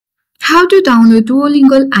How to download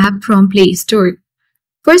Duolingo app from Play Store.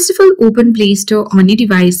 First of all, open Play Store on your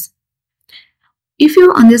device. If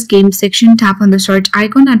you're on this game section, tap on the search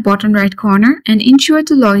icon at bottom right corner and ensure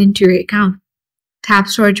to log into your account. Tap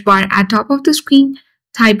search bar at top of the screen,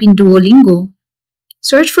 type in Duolingo.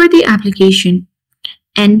 Search for the application.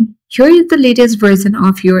 And here is the latest version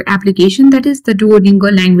of your application, that is the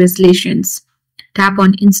Duolingo language lessons. Tap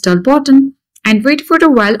on install button and wait for a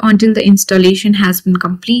while until the installation has been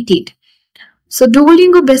completed. So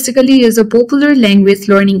Duolingo basically is a popular language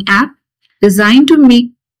learning app designed to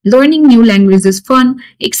make learning new languages fun,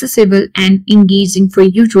 accessible, and engaging for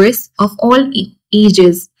users of all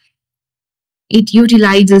ages. It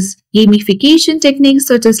utilizes gamification techniques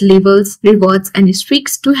such as levels, rewards, and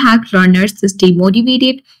streaks to help learners to stay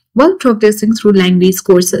motivated while progressing through language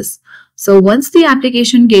courses. So once the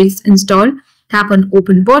application gets installed, tap on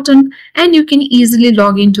open button and you can easily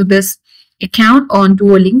log into this account on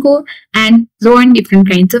Duolingo and learn different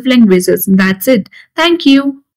kinds of languages. That's it. Thank you.